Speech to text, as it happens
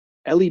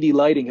LED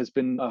lighting has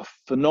been a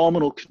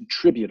phenomenal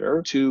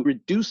contributor to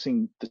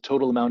reducing the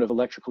total amount of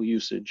electrical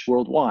usage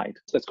worldwide.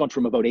 That's gone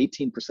from about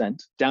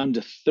 18% down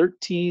to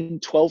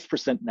 13,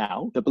 12%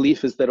 now. The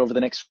belief is that over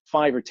the next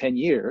 5 or 10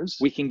 years,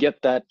 we can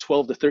get that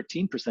 12 to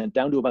 13%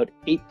 down to about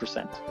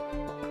 8%.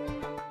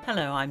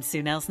 Hello, I'm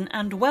Sue Nelson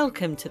and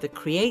welcome to the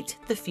Create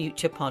the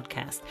Future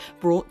podcast,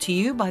 brought to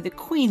you by the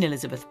Queen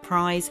Elizabeth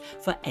Prize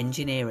for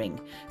Engineering,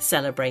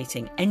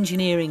 celebrating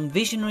engineering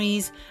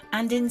visionaries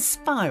and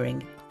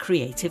inspiring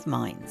creative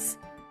minds.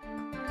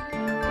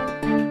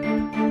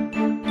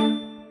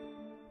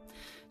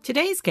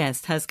 Today's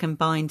guest has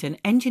combined an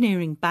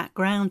engineering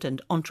background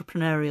and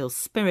entrepreneurial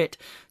spirit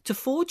to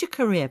forge a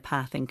career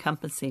path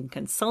encompassing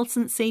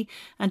consultancy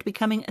and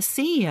becoming a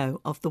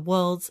CEO of the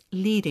world's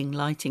leading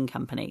lighting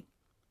company.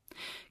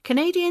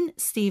 Canadian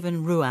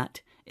Stephen Rouatt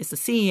is the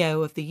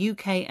CEO of the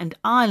UK and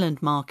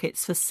Ireland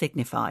markets for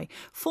Signify,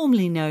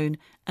 formerly known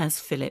as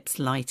Philips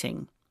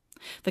Lighting.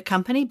 The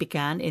company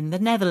began in the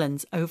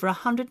Netherlands over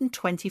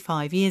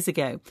 125 years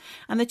ago,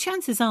 and the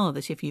chances are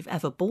that if you've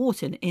ever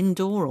bought an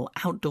indoor or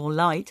outdoor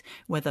light,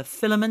 whether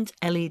filament,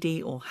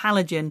 LED or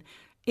halogen,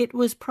 it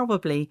was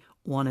probably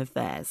one of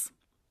theirs.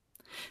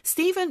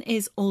 Stephen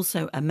is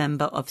also a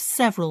member of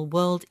several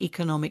World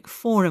Economic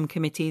Forum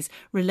committees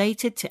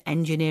related to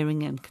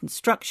engineering and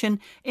construction,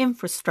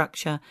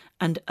 infrastructure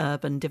and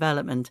urban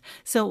development,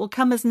 so it will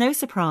come as no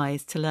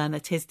surprise to learn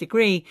that his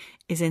degree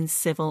is in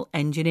civil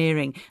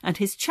engineering and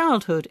his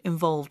childhood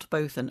involved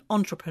both an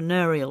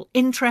entrepreneurial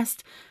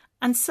interest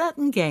and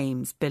certain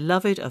games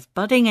beloved of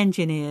budding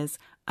engineers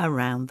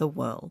around the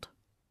world.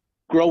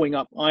 Growing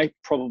up, I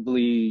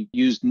probably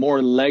used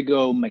more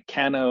Lego,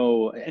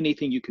 Meccano,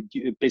 anything you could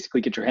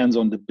basically get your hands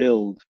on to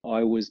build.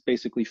 I was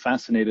basically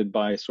fascinated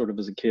by sort of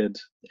as a kid.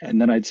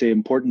 And then I'd say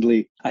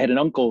importantly, I had an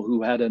uncle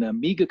who had an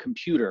Amiga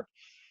computer,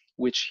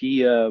 which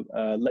he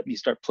let me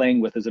start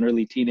playing with as an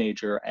early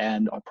teenager.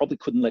 And I probably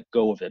couldn't let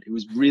go of it. It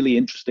was really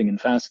interesting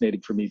and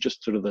fascinating for me,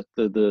 just sort of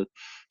the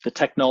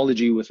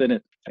technology within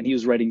it. And he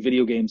was writing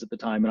video games at the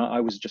time. And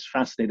I was just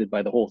fascinated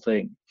by the whole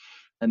thing.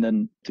 And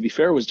then, to be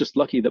fair, I was just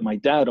lucky that my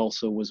dad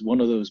also was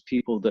one of those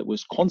people that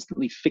was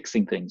constantly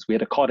fixing things. We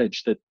had a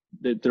cottage that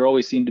there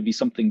always seemed to be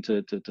something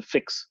to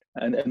fix.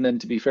 And then,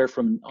 to be fair,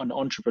 from an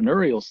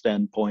entrepreneurial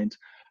standpoint,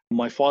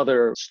 my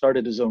father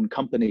started his own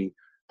company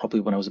probably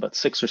when I was about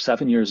 6 or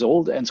 7 years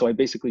old. And so I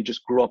basically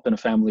just grew up in a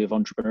family of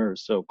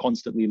entrepreneurs. So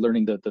constantly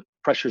learning the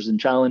pressures and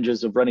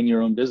challenges of running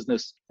your own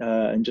business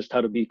and just how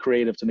to be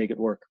creative to make it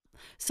work.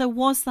 So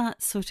was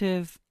that sort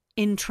of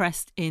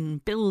interest in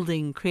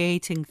building,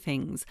 creating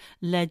things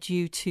led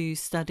you to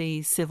study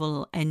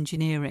civil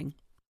engineering?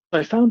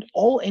 I found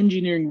all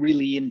engineering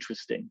really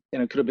interesting.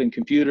 It could have been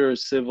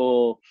computers,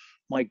 civil.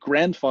 My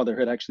grandfather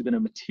had actually been a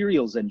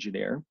materials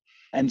engineer.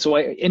 And so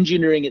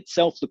engineering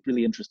itself looked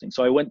really interesting.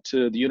 So I went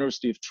to the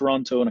University of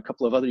Toronto and a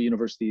couple of other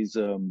universities,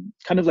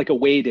 kind of like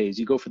away days.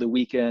 You go for the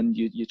weekend,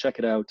 you check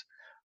it out.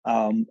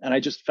 And I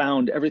just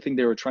found everything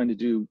they were trying to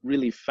do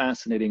really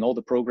fascinating, all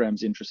the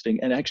programs interesting,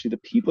 and actually the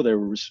people there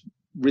were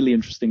really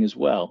interesting as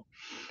well.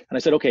 And I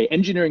said, okay,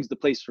 engineering's the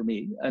place for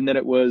me. And then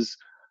it was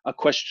a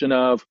question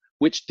of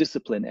which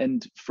discipline.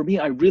 And for me,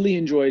 I really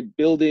enjoyed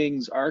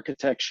buildings,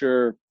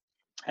 architecture.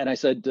 And I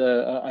said,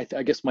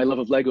 I guess my love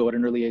of Lego at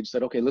an early age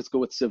said, okay, let's go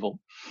with civil.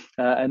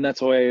 And that's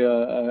how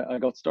I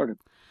got started.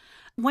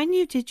 When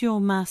you did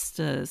your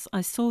master's,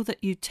 I saw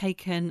that you'd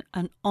taken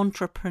an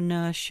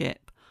entrepreneurship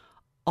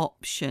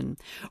option.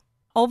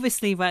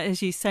 Obviously,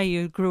 as you say,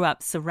 you grew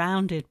up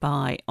surrounded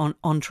by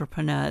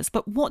entrepreneurs,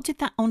 but what did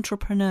that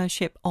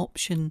entrepreneurship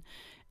option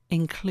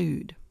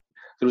include?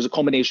 There was a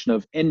combination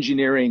of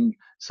engineering,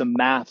 some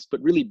maths, but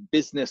really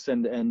business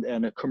and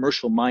a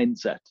commercial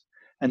mindset.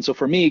 And so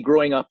for me,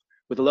 growing up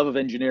with a love of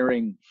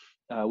engineering,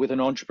 with an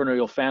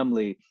entrepreneurial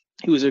family,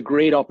 it was a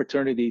great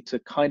opportunity to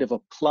kind of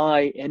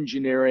apply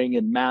engineering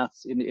and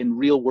maths in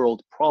real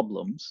world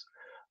problems.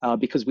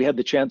 Because we had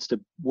the chance to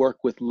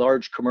work with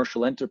large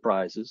commercial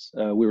enterprises.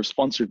 We were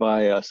sponsored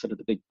by a set of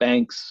the big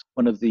banks,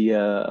 one of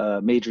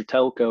the major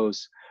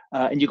telcos,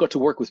 and you got to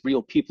work with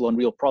real people on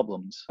real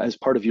problems as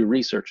part of your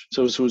research.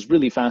 So it was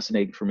really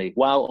fascinating for me,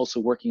 while also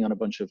working on a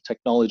bunch of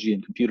technology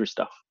and computer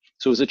stuff.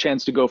 So it was a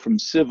chance to go from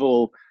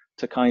civil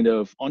to kind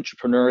of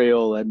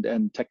entrepreneurial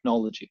and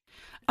technology.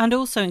 And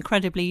also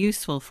incredibly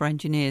useful for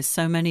engineers,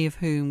 so many of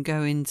whom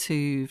go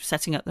into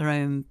setting up their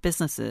own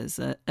businesses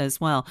as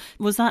well.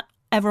 Was that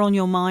ever on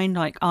your mind,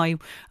 like I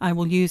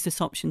will use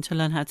this option to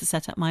learn how to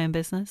set up my own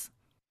business?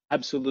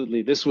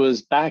 Absolutely. This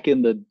was back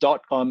in the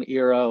dot-com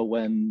era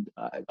when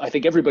I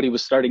think everybody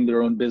was starting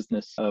their own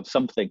business of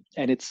something.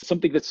 And it's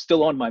something that's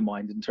still on my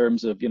mind in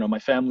terms of, my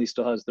family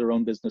still has their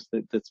own business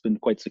that's been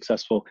quite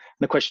successful.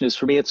 And the question is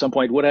for me at some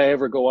point, would I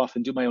ever go off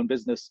and do my own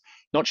business?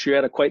 Not sure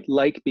yet. I quite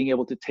like being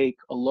able to take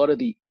a lot of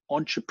the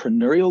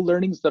entrepreneurial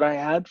learnings that I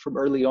had from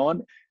early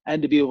on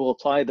and to be able to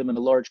apply them in a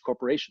large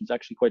corporation is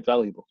actually quite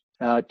valuable.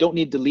 Don't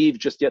need to leave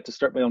just yet to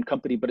start my own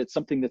company, but it's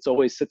something that's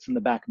always sits in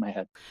the back of my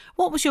head.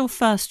 What was your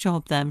first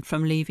job then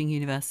from leaving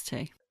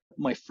university?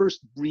 My first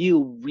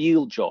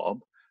real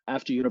job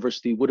after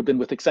university would have been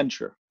with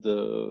Accenture,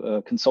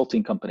 the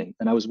consulting company.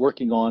 And I was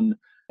working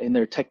in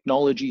their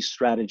technology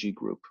strategy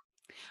group.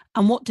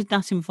 And what did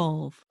that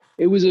involve?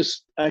 It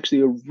was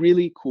actually a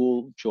really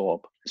cool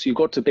job. So you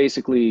got to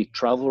basically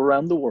travel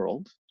around the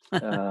world.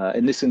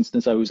 In this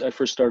instance, I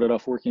first started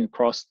off working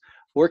across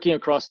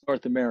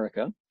North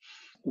America,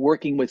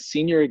 working with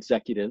senior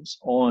executives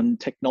on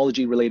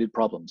technology related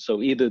problems.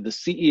 So either the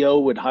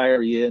CEO would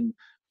hire you in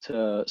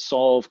to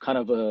solve kind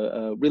of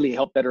really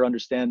help better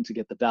understand to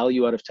get the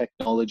value out of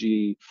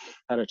technology,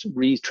 how to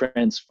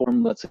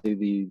retransform, let's say,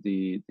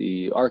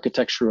 the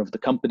architecture of the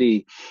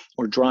company,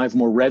 or drive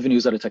more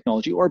revenues out of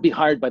technology, or be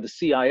hired by the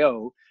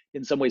CIO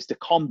in some ways to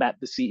combat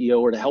the CEO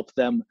or to help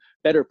them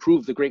better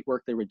prove the great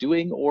work they were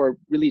doing, or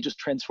really just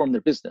transform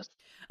their business.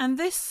 And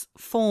this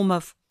form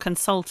of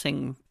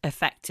consulting,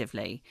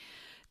 effectively,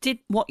 did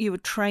what you were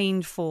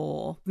trained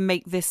for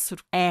make this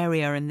sort of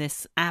area and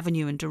this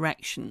avenue and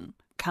direction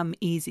come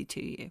easy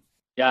to you?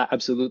 Yeah,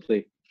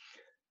 absolutely.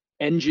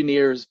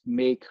 Engineers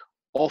make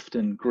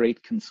often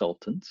great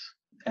consultants,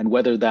 and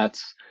whether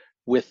that's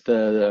with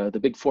the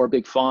big four,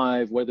 big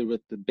five, whether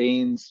with the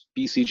Bains,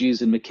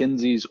 BCGs, and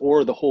McKinseys,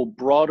 or the whole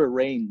broader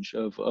range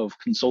of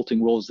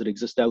consulting roles that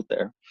exist out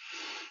there,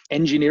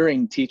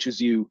 engineering teaches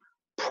you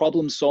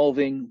problem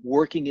solving,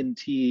 working in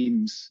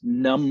teams,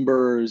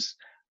 numbers,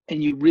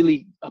 and you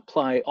really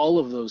apply all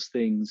of those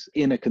things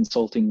in a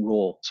consulting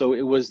role. So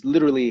it was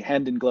literally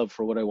hand in glove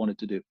for what I wanted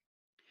to do.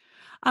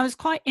 I was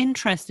quite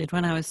interested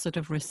when I was sort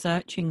of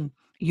researching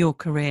your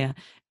career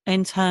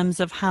in terms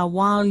of how,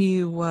 while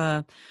you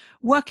were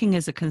working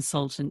as a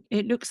consultant,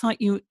 it looks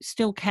like you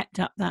still kept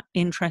up that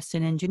interest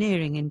in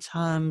engineering in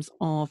terms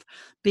of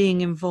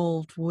being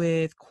involved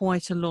with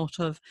quite a lot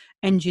of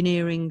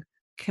engineering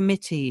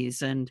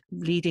committees and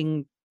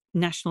leading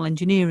national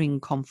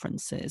engineering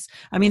conferences.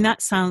 I mean,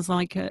 that sounds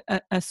like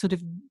a sort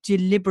of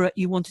deliberate,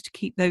 you wanted to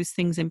keep those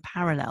things in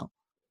parallel.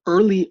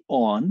 Early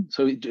on,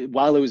 so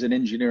while I was in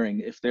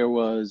engineering, if there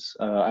was,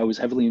 I was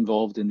heavily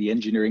involved in the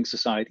engineering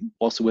society,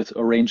 also with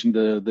arranging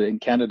the in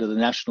Canada, the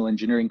National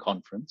Engineering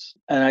Conference.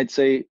 And I'd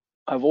say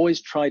I've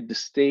always tried to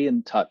stay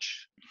in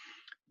touch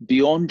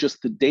beyond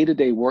just the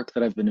day-to-day work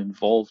that I've been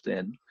involved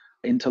in,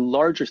 into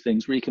larger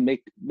things where you can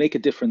make a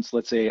difference,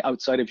 let's say,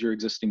 outside of your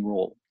existing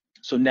role.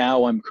 So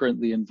now I'm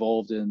currently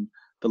involved in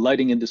the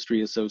Lighting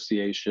Industry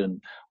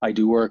Association. I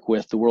do work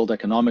with the World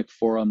Economic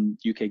Forum,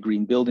 UK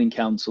Green Building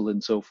Council,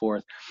 and so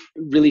forth,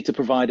 really to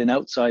provide an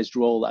outsized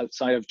role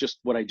outside of just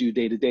what I do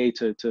day to day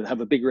to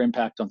have a bigger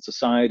impact on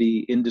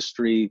society,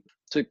 industry,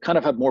 to kind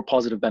of have more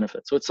positive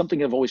benefits. So it's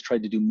something I've always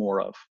tried to do more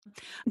of.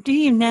 Do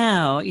you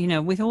now,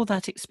 with all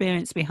that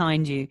experience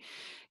behind you,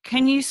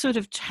 can you sort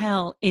of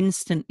tell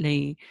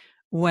instantly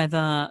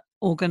whether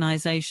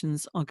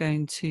organizations are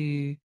going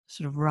to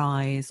sort of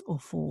rise or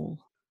fall?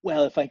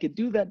 Well, if I could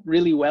do that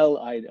really well,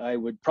 I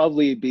would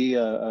probably be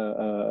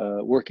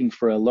working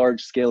for a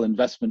large scale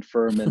investment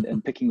firm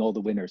and picking all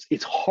the winners.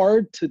 It's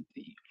hard to,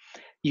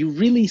 you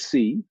really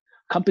see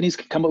companies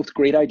can come up with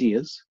great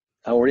ideas,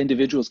 or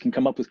individuals can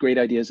come up with great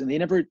ideas, and they're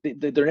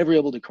never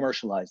able to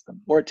commercialize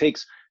them, or it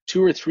takes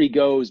 2 or 3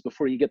 goes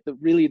before you get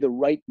the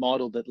right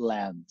model that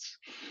lands.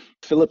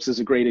 Philips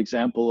is a great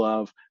example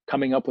of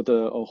coming up with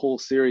a whole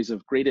series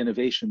of great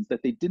innovations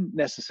that they weren't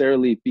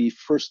necessarily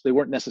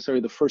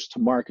the first to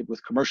market with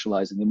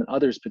commercializing them, and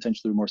others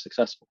potentially were more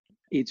successful.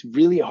 It's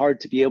really hard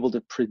to be able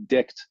to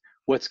predict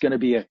what's going to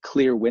be a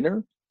clear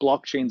winner.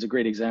 Blockchain's a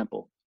great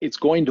example. It's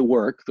going to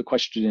work. The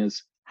question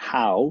is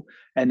how,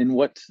 and in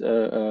what,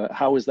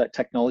 how is that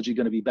technology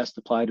going to be best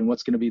applied, and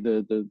what's going to be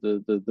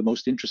the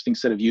most interesting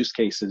set of use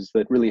cases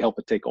that really help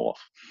it take off.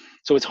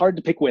 So it's hard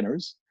to pick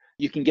winners.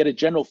 You can get a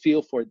general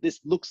feel for it.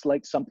 This looks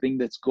like something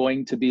that's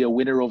going to be a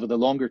winner over the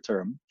longer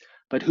term,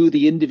 but who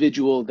the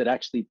individual that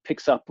actually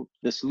picks up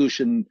the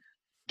solution,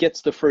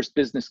 gets the first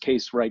business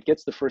case right,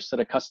 gets the first set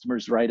of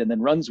customers right, and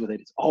then runs with it,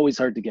 it's always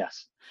hard to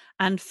guess.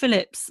 And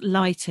Philips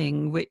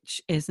Lighting,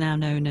 which is now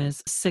known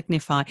as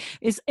Signify,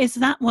 is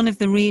that one of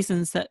the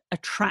reasons that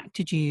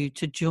attracted you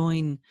to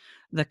join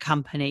the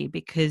company,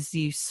 because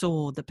you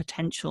saw the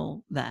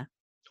potential there?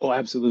 Oh,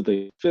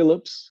 absolutely.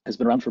 Philips has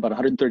been around for about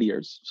 130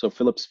 years. So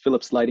Philips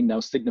Lighting, now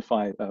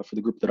Signify, for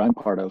the group that I'm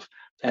part of.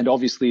 And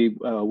obviously,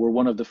 we're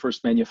one of the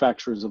first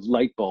manufacturers of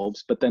light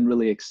bulbs, but then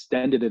really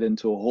extended it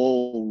into a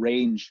whole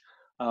range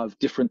of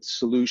different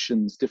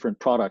solutions, different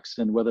products.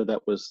 And whether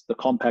that was the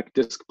compact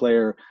disc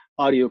player,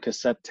 audio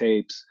cassette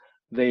tapes,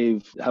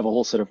 they have a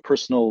whole set of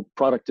personal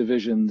product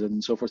divisions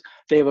and so forth.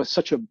 They have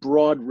such a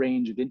broad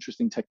range of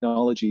interesting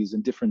technologies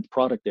in different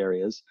product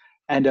areas,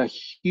 and a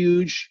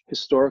huge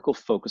historical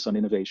focus on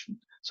innovation.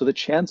 So the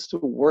chance to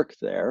work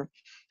there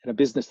in a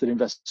business that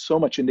invests so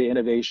much into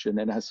innovation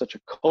and has such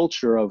a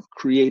culture of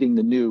creating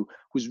the new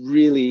was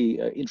really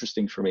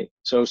interesting for me.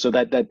 So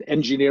that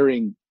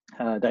engineering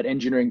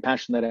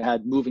passion that I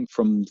had, moving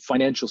from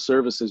financial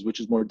services, which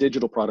is more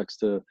digital products,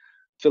 to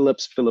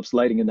Philips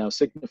Lighting, and now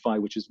Signify,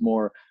 which is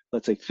more,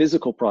 let's say,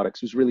 physical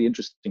products, was really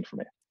interesting for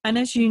me. And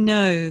as you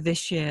know,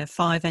 this year,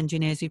 5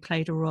 engineers who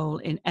played a role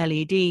in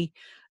LED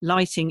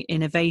lighting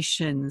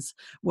innovations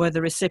were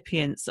the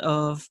recipients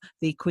of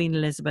the Queen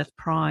Elizabeth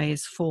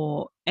Prize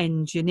for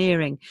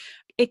Engineering.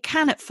 It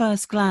can at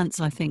first glance,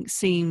 I think,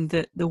 seem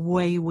that the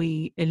way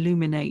we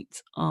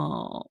illuminate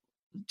our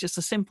just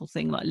a simple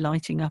thing like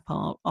lighting up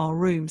our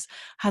rooms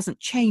hasn't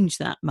changed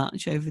that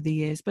much over the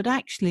years. But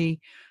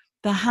actually,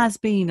 there has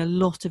been a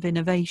lot of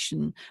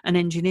innovation and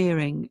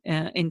engineering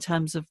in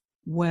terms of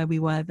where we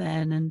were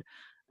then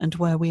and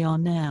where we are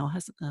now,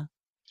 hasn't there?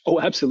 Oh,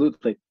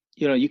 absolutely.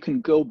 You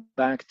can go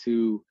back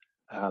to,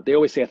 they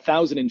always say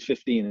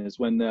 1015 is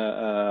when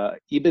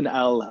Ibn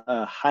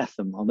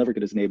al-Haytham, I'll never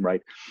get his name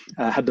right,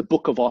 had the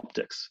Book of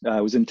Optics.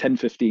 It was in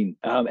 1015.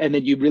 And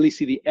then you really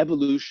see the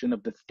evolution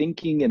of the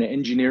thinking and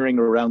engineering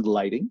around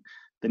lighting,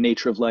 the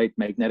nature of light,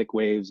 magnetic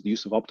waves, the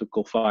use of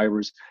optical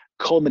fibers,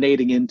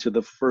 culminating into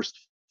the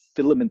first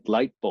filament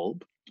light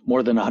bulb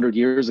more than 100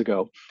 years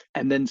ago.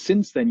 And then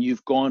since then,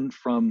 you've gone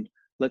from,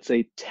 let's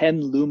say,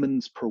 10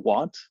 lumens per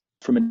watt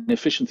from an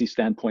efficiency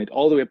standpoint,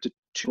 all the way up to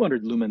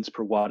 200 lumens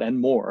per watt and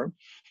more.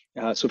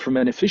 So from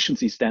an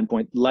efficiency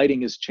standpoint,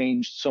 lighting has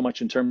changed so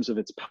much in terms of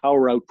its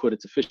power output,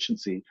 its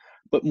efficiency,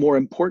 but more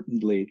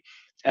importantly,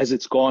 as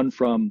it's gone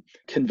from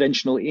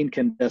conventional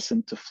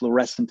incandescent to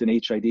fluorescent and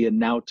HID and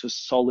now to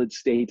solid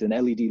state and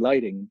LED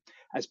lighting,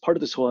 as part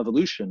of this whole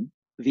evolution,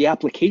 the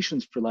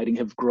applications for lighting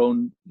have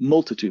grown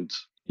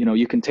multitudes.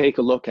 You can take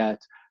a look at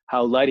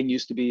how lighting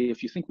used to be.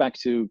 If you think back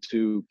to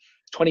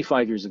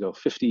 25 years ago,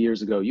 50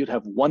 years ago, you'd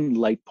have one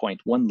light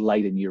point, one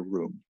light in your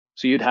room.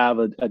 So you'd have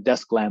a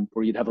desk lamp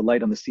or you'd have a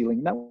light on the ceiling,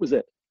 and that was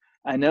it.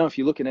 And now if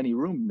you look in any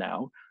room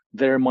now,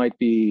 there might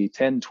be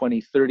 10,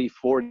 20, 30,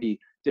 40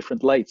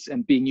 different lights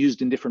and being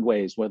used in different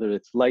ways, whether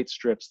it's light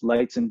strips,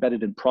 lights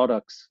embedded in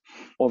products,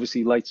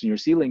 obviously lights in your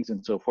ceilings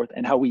and so forth,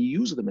 and how we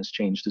use them has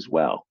changed as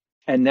well.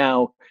 And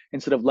now,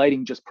 instead of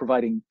lighting just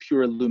providing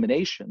pure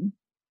illumination,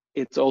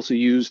 it's also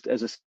used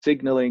as a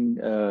signaling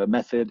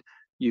method.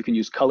 You can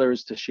use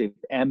colors to shape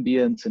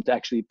ambience and to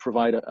actually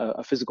provide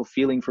a physical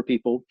feeling for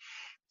people.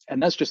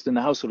 And that's just in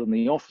the household and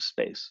the office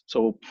space.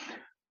 So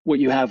what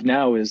you have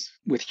now is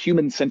with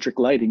human-centric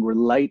lighting, where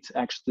light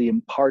actually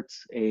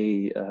imparts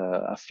a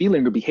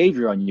feeling or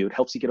behavior on you. It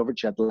helps you get over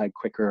jet lag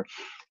quicker.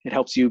 It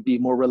helps you be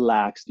more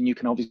relaxed. And you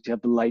can obviously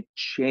have the light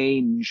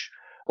change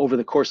over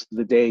the course of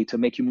the day to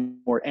make you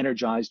more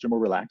energized or more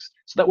relaxed.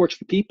 So that works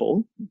for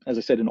people, as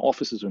I said, in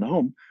offices or in a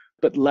home.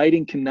 But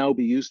lighting can now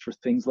be used for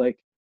things like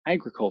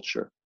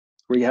agriculture,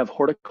 where you have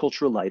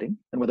horticultural lighting,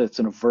 and whether it's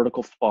in a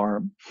vertical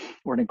farm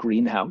or in a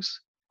greenhouse,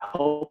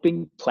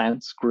 helping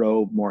plants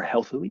grow more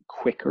healthily,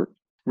 quicker,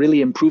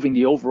 really improving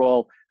the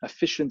overall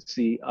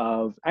efficiency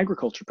of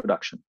agriculture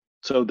production.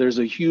 So there's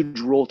a huge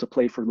role to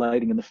play for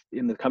lighting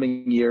in the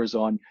coming years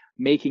on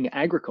making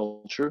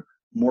agriculture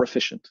more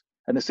efficient.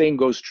 And the same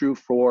goes true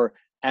for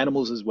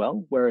animals as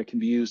well, where it can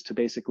be used to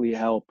basically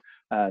help,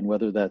 and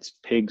whether that's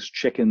pigs,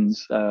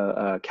 chickens,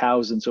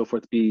 cows, and so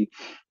forth, be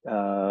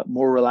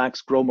more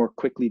relaxed, grow more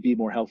quickly, be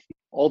more healthy,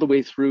 all the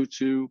way through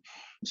to,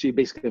 so you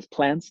basically have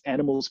plants,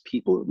 animals,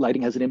 people.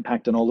 Lighting has an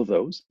impact on all of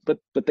those. But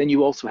then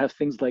you also have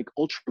things like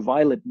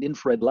ultraviolet and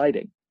infrared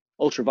lighting.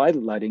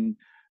 Ultraviolet lighting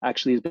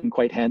actually has been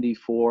quite handy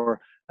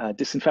for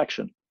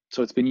disinfection.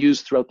 So it's been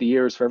used throughout the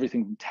years for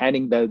everything from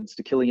tanning beds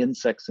to killing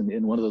insects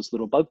in one of those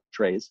little bug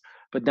trays.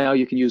 But now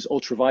you can use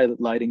ultraviolet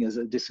lighting as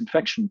a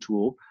disinfection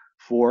tool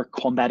for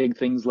combating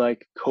things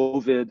like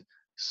COVID,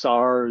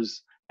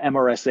 SARS,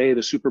 MRSA,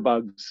 the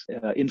superbugs,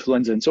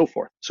 influenza, and so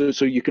forth.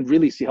 So you can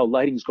really see how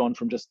lighting's gone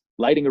from just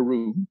lighting a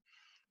room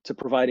to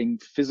providing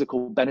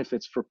physical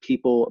benefits for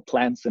people,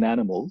 plants, and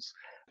animals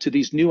to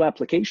these new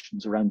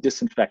applications around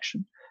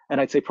disinfection.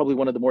 And I'd say probably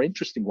one of the more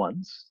interesting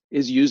ones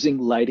is using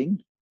lighting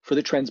for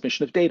the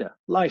transmission of data,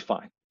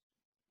 Li-Fi.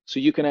 So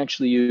you can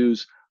actually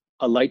use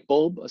a light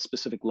bulb, a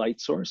specific light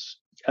source,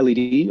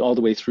 LED, all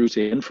the way through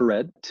to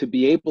infrared, to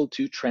be able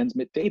to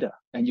transmit data.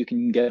 And you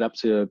can get up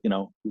to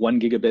 1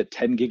 gigabit,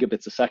 10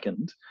 gigabits a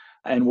second.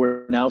 And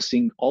we're now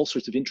seeing all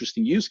sorts of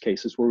interesting use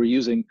cases where we're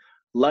using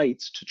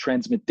lights to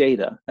transmit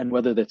data. And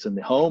whether that's in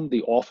the home,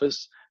 the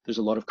office, there's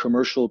a lot of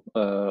commercial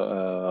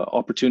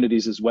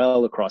opportunities as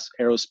well across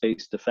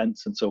aerospace,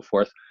 defense, and so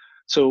forth.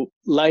 So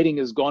lighting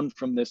has gone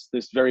from this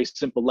very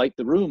simple light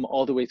the room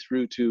all the way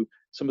through to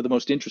some of the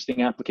most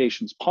interesting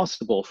applications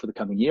possible for the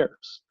coming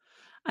years.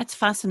 That's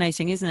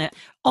fascinating, isn't it?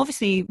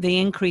 Obviously, the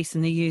increase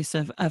in the use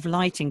of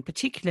lighting,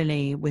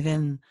 particularly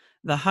within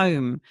the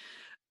home,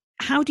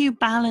 how do you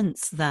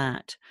balance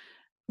that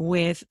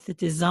with the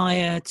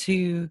desire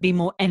to be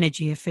more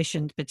energy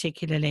efficient,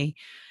 particularly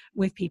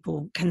with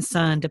people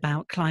concerned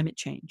about climate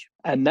change?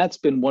 And that's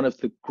been one of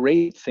the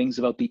great things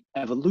about the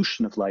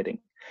evolution of lighting.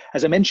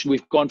 As I mentioned,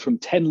 we've gone from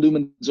 10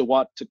 lumens a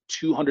watt to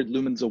 200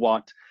 lumens a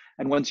watt.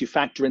 And once you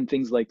factor in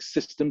things like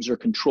systems or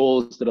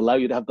controls that allow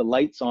you to have the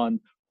lights on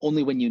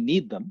only when you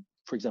need them,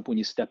 for example, when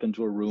you step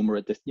into a room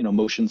or the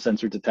motion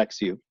sensor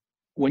detects you.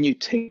 When you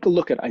take a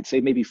look at, I'd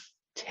say maybe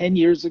 10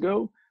 years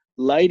ago,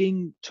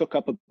 lighting took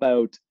up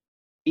about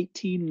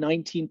 18,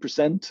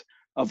 19%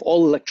 of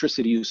all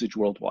electricity usage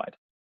worldwide.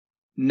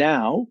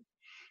 Now,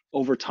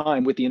 over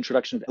time with the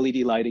introduction of LED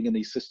lighting and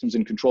these systems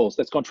and controls.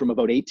 That's gone from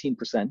about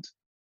 18%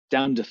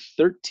 down to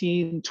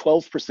 13,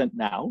 12%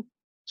 now.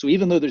 So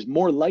even though there's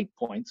more light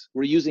points,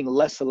 we're using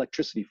less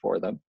electricity for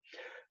them.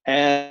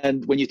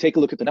 And when you take a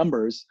look at the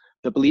numbers,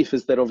 the belief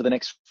is that over the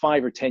next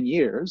 5 or 10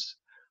 years,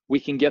 we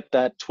can get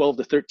that 12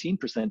 to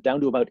 13%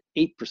 down to about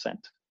 8%.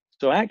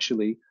 So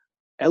actually,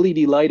 LED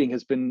lighting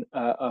has been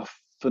a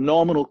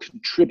phenomenal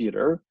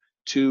contributor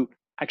to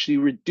actually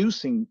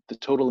reducing the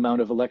total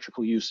amount of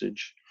electricity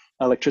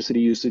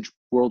usage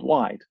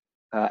worldwide.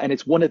 And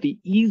it's one of the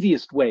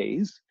easiest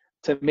ways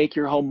to make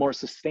your home more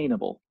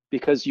sustainable,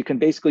 because you can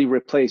basically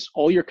replace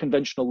all your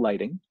conventional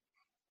lighting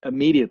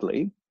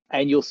immediately,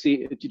 and you'll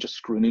see, you just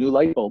screw in a new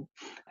light bulb,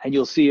 and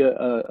you'll see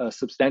a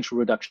substantial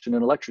reduction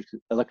in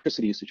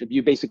electricity usage.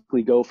 You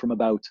basically go from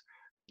about,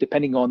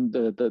 depending on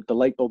the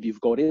light bulb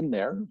you've got in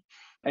there,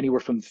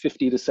 anywhere from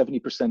 50 to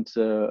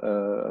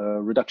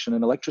 70% reduction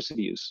in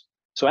electricity use.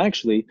 So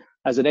actually,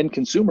 as an end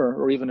consumer,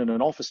 or even in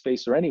an office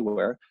space or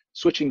anywhere,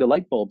 switching the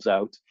light bulbs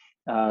out,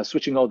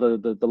 switching all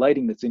the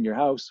lighting that's in your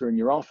house or in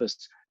your office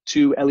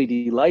to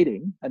LED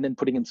lighting, and then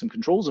putting in some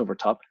controls over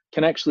top,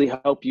 can actually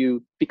help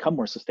you become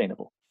more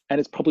sustainable. And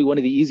it's probably one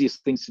of the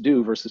easiest things to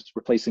do versus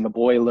replacing a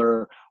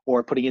boiler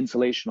or putting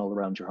insulation all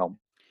around your home.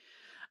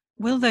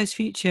 Will those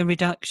future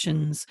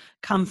reductions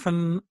come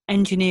from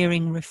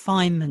engineering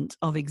refinement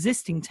of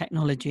existing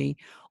technology,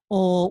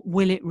 or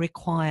will it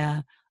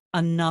require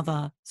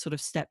another sort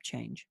of step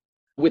change?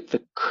 With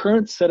the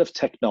current set of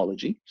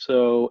technology,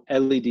 so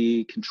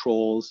LED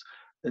controls,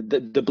 the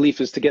belief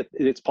is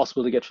it's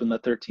possible to get from the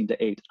 13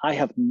 to 8. I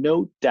have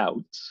no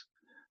doubts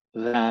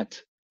that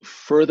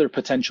further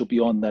potential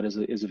beyond that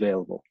is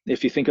available.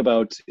 If you think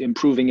about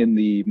improving in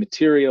the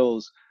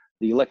materials,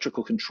 the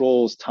electrical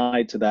controls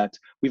tied to that,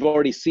 we've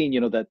already seen,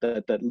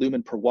 that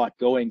lumen per watt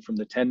going from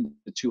the 10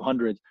 to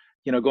 200,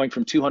 going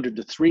from 200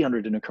 to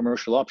 300 in a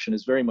commercial option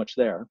is very much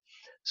there.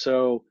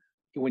 So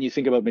when you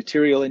think about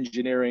material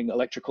engineering,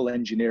 electrical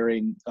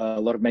engineering, a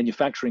lot of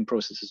manufacturing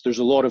processes, there's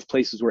a lot of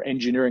places where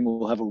engineering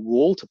will have a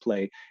role to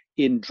play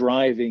in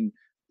driving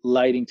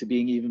lighting to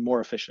being even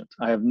more efficient.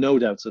 I have no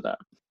doubts of that.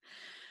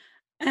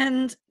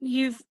 And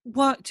you've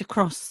worked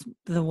across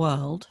the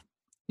world,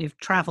 you've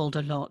traveled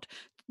a lot.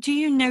 Do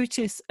you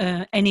notice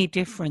any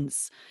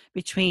difference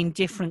between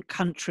different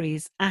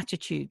countries'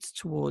 attitudes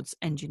towards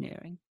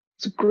engineering?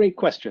 It's a great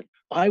question.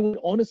 I would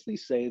honestly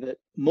say that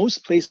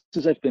most places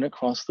I've been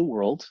across the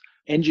world,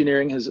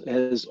 engineering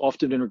has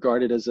often been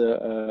regarded as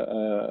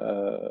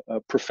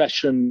a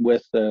profession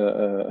with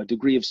a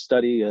degree of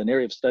study, an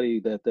area of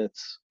study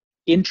that's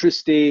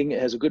interesting,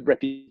 has a good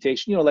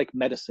reputation, like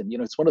medicine.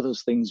 It's one of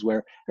those things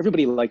where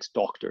everybody likes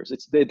doctors.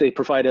 They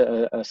provide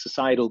a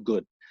societal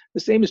good. The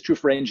same is true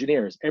for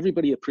engineers.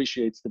 Everybody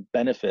appreciates the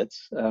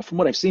benefits, from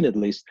what I've seen at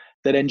least,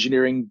 that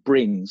engineering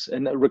brings,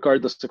 and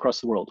regardless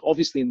across the world.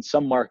 Obviously, in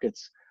some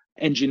markets,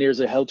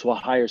 engineers are held to a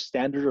higher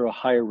standard or a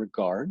higher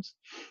regard,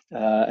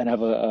 and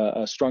have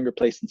a stronger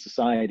place in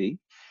society.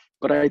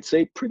 But I'd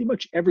say pretty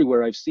much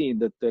everywhere I've seen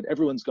that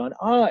everyone's gone,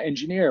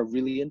 engineer,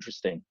 really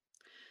interesting.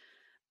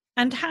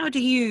 And how do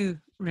you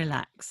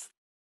relax?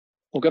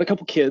 I've got a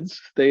couple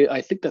kids.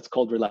 I think that's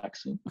called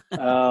relaxing.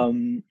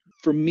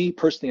 For me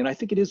personally, and I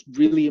think it is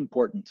really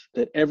important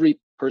that every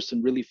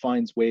person really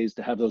finds ways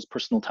to have those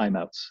personal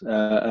timeouts,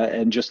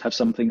 and just have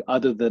something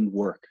other than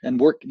work. And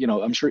work,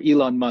 I'm sure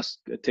Elon Musk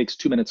takes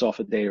 2 minutes off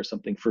a day or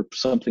something for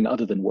something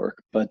other than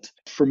work. But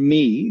for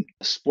me,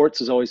 athletics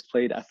has always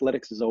played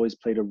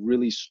a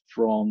really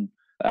strong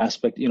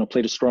aspect,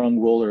 played a strong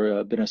role,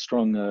 or been a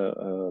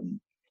strong,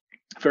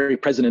 very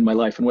present in my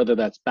life. And whether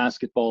that's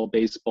basketball,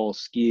 baseball,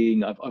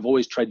 skiing, I've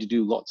always tried to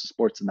do lots of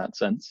sports in that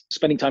sense.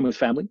 Spending time with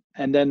family.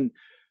 And then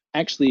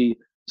actually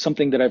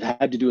something that I've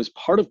had to do as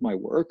part of my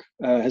work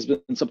has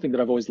been something that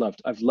I've always loved.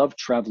 I've loved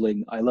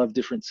traveling. I love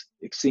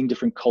seeing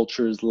different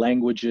cultures,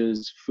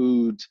 languages,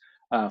 food,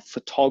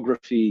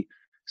 photography.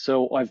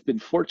 So I've been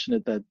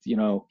fortunate that,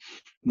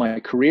 my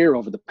career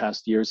over the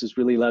past years has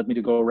really allowed me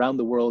to go around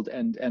the world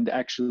and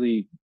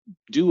actually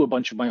do a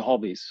bunch of my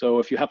hobbies. So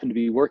if you happen to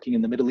be working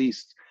in the Middle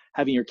East,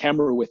 having your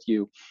camera with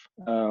you,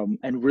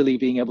 and really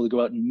being able to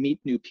go out and meet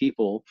new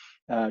people,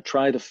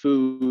 try the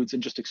foods,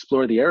 and just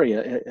explore the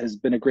area has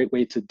been a great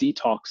way to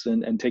detox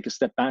and take a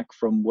step back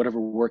from whatever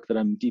work that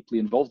I'm deeply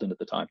involved in at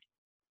the time.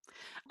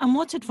 And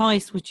what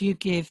advice would you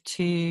give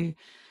to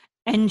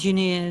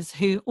engineers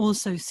who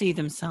also see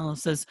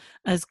themselves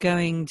as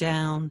going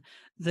down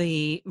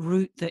the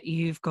route that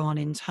you've gone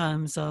in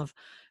terms of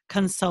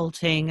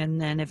consulting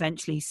and then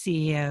eventually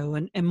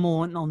CEO and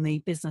more on the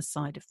business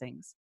side of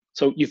things?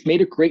 So you've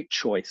made a great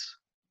choice.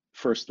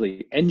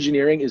 Firstly,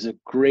 engineering is a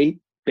great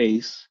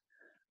base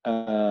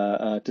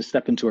to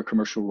step into a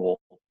commercial role.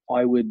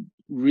 I would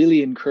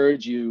really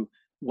encourage you,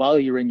 while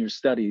you're in your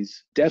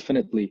studies,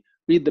 definitely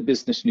read the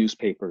business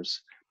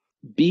newspapers.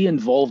 Be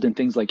involved in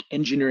things like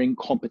engineering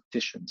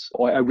competitions.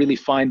 I really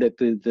find that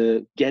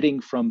the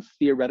getting from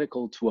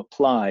theoretical to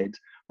applied,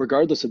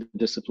 regardless of the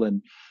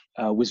discipline,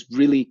 was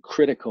really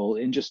critical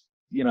in just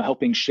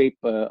helping shape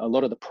a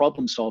lot of the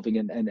problem solving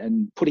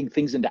and putting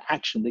things into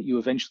action that you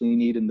eventually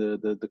need in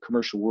the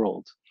commercial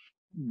world.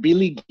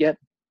 Really get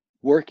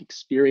work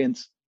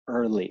experience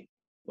early,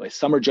 like a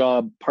summer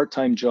job,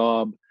 part-time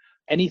job,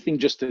 anything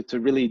just to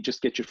really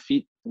just get your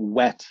feet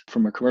wet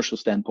from a commercial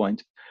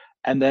standpoint.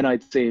 And then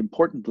I'd say,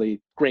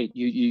 importantly, great,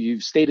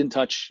 you've stayed in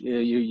touch,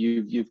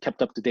 you've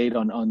kept up to date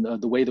on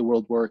the way the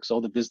world works, all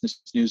the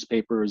business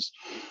newspapers,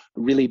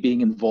 really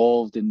being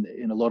involved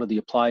in a lot of the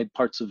applied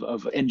parts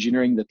of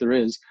engineering that there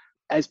is.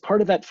 As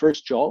part of that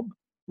first job,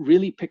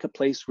 really pick a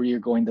place where you're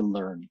going to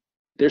learn.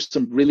 There's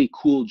some really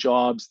cool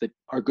jobs that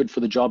are good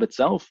for the job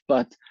itself,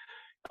 but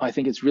I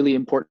think it's really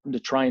important to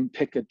try and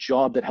pick a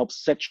job that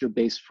helps set your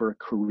base for a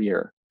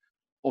career.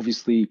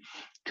 Obviously,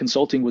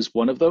 consulting was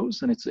one of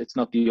those, and it's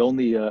not the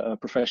only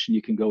profession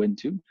you can go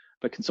into.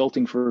 But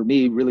consulting for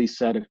me really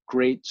set a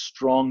great,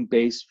 strong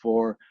base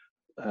for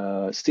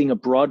seeing a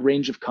broad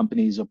range of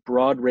companies, a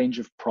broad range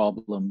of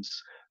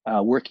problems,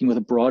 working with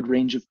a broad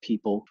range of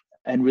people,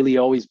 and really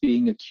always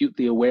being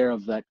acutely aware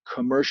of that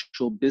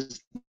commercial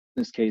business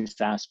case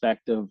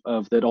aspect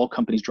of that all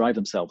companies drive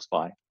themselves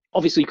by.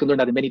 Obviously, you can learn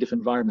that in many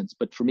different environments,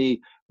 but for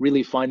me,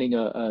 really finding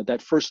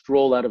that first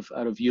role out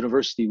of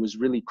university was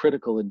really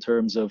critical in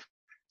terms of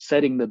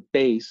setting the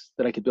base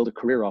that I could build a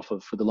career off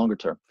of for the longer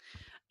term.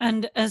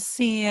 And as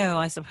CEO,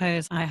 I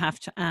suppose I have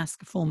to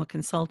ask a former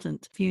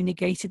consultant, have you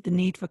negated the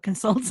need for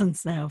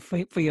consultants now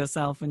for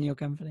yourself and your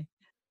company?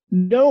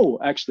 No,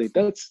 actually,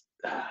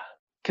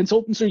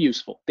 consultants are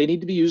useful. They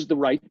need to be used the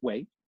right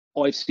way.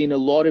 I've seen a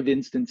lot of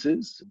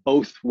instances,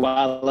 both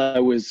while I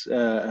was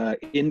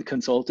in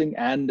consulting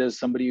and as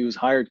somebody who's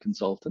hired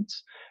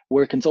consultants,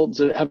 where consultants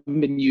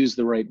haven't been used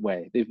the right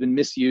way. They've been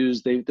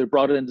misused. They're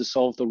brought in to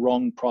solve the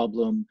wrong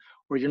problem,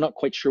 or you're not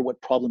quite sure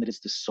what problem it is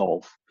to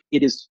solve.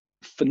 It is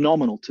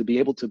phenomenal to be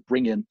able to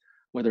bring in,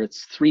 whether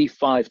it's 3,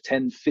 5,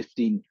 10,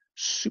 15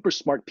 super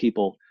smart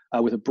people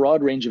with a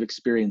broad range of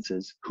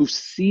experiences who've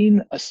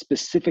seen a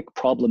specific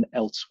problem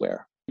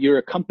elsewhere. You're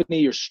a company,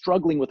 you're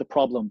struggling with a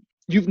problem.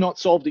 You've not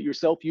solved it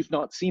yourself. You've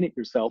not seen it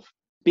yourself.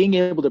 Being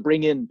able to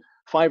bring in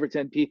 5 or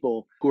 10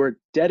 people who are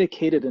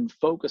dedicated and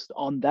focused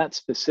on that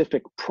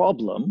specific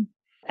problem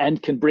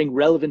and can bring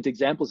relevant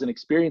examples and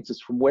experiences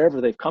from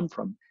wherever they've come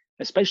from,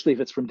 especially if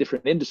it's from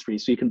different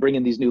industries, so you can bring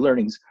in these new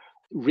learnings,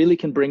 really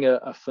can bring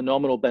a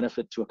phenomenal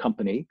benefit to a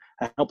company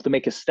and help them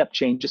make a step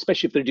change,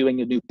 especially if they're doing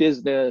a new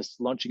business,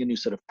 launching a new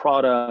set of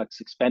products,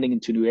 expanding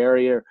into a new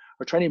area,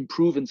 or trying to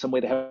improve in some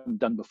way they haven't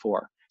done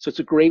before. So it's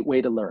a great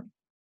way to learn.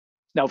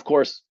 Now, of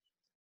course,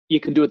 you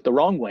can do it the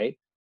wrong way.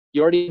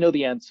 You already know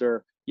the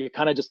answer. You're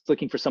kind of just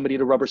looking for somebody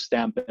to rubber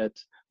stamp it.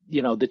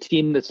 The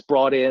team that's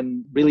brought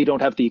in really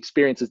don't have the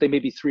experiences. They may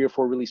be 3 or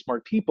 4 really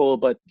smart people,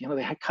 but they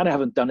kind of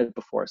haven't done it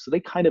before. So they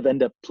kind of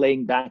end up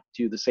playing back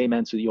to you the same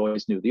answer that you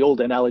always knew. The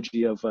old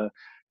analogy of,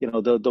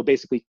 they'll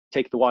basically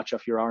take the watch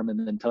off your arm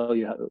and then tell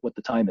you what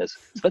the time is.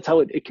 So that's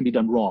how it can be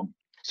done wrong.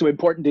 So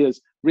important is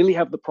really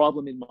have the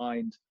problem in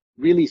mind.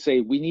 Really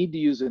say we need to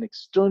use an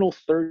external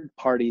third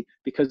party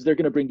because they're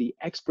going to bring the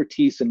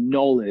expertise and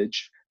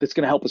knowledge that's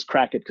going to help us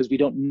crack it because we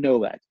don't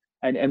know that.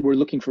 And we're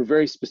looking for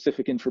very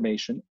specific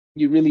information.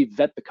 You really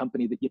vet the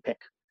company that you pick.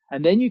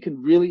 And then you can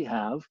really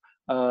have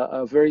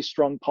a very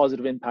strong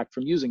positive impact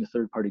from using a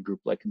third-party group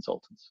like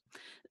consultants.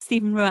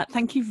 Stephen Rouatt,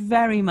 thank you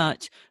very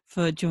much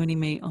for joining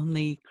me on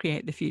the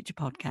Create the Future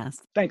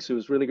podcast. Thanks, it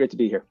was really great to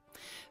be here.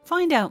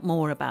 Find out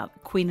more about the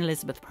Queen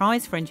Elizabeth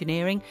Prize for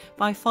Engineering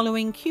by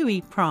following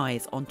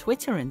QEPrize on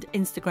Twitter and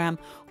Instagram,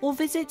 or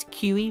visit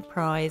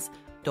QEPrize.org.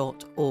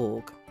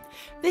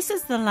 This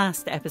is the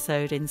last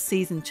episode in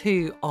Season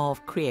 2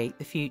 of Create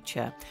the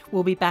Future.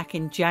 We'll be back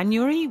in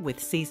January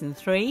with Season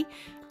 3.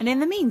 And in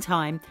the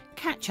meantime,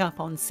 catch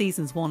up on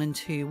Seasons 1 and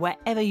 2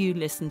 wherever you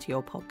listen to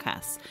your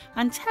podcasts.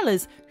 And tell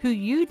us who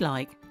you'd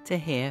like to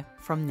hear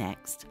from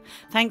next.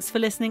 Thanks for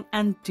listening,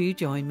 and do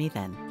join me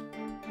then.